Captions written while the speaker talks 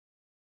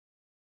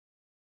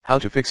How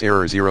to fix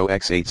error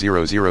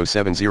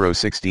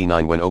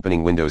 0x800706d9 when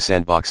opening Windows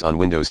Sandbox on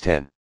Windows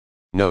 10.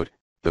 Note,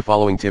 the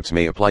following tips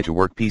may apply to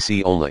work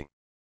PC only.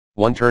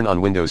 1. Turn on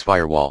Windows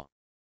Firewall.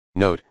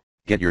 Note,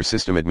 get your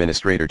system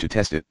administrator to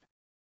test it.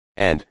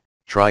 And,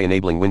 try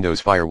enabling Windows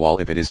Firewall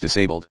if it is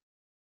disabled.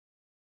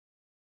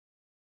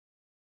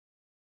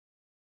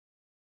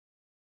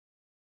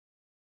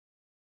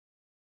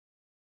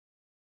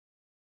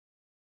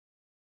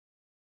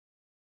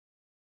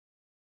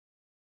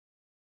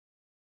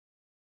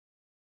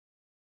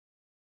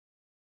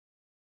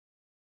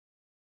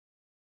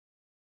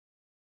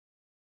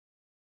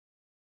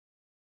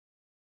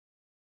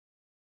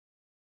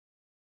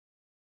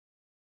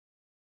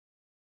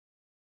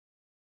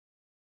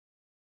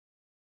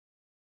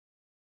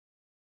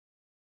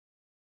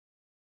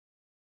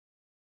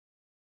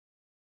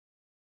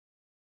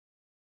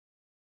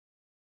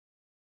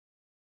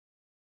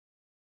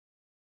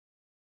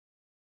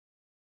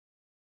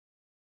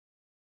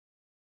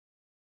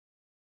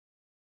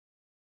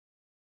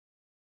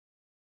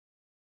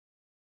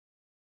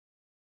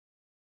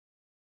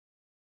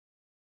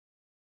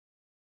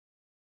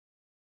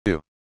 2.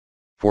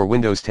 For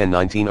Windows 10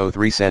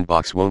 1903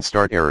 Sandbox won't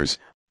start errors.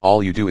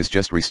 All you do is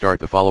just restart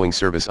the following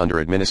service under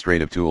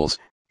Administrative Tools,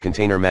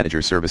 Container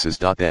Manager Services.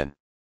 Then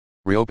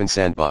reopen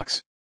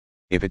Sandbox.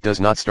 If it does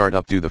not start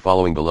up, do the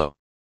following below.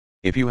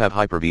 If you have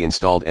Hyper-V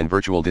installed and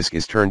Virtual Disk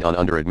is turned on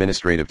under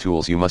Administrative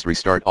Tools, you must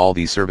restart all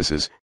these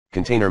services,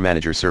 Container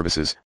Manager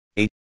Services,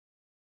 8.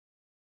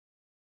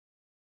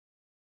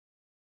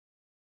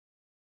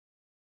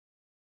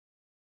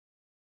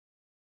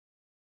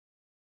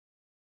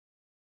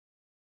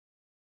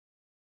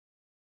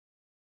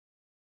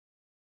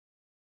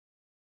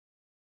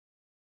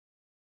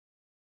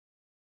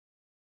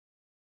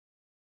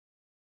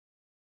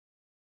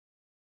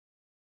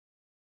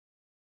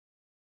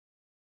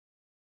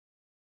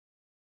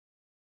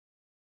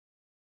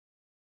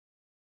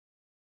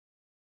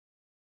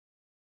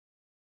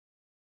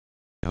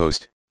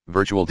 Host,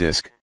 Virtual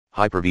Disk,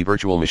 Hyper-V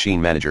Virtual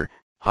Machine Manager,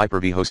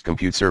 Hyper-V Host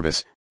Compute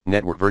Service,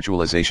 Network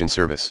Virtualization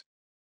Service.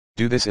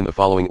 Do this in the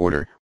following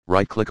order: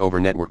 right-click over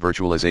Network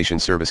Virtualization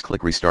Service,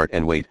 click Restart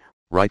and wait,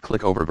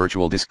 right-click over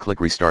Virtual Disk, click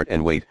Restart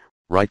and wait,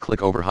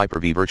 right-click over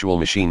Hyper-V Virtual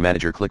Machine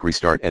Manager, click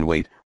Restart and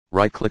wait,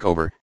 right-click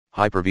over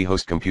Hyper-V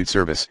Host Compute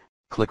Service,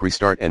 click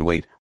Restart and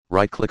wait,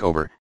 right-click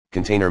over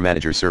Container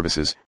Manager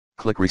Services,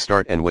 click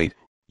Restart and wait.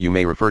 You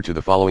may refer to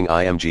the following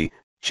IMG,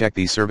 check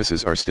these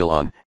services are still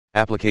on.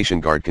 Application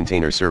Guard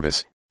Container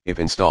Service, if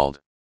installed.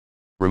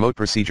 Remote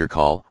Procedure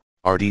Call,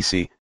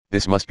 RDC,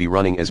 this must be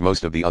running as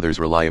most of the others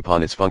rely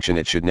upon its function.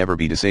 It should never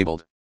be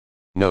disabled.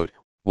 Note,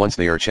 once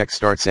they are checked,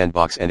 start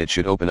Sandbox and it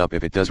should open up.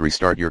 If it does,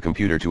 restart your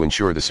computer to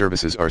ensure the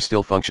services are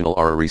still functional,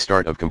 or a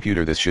restart of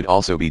computer. This should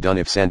also be done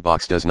if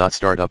Sandbox does not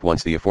start up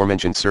once the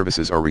aforementioned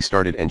services are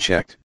restarted and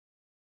checked.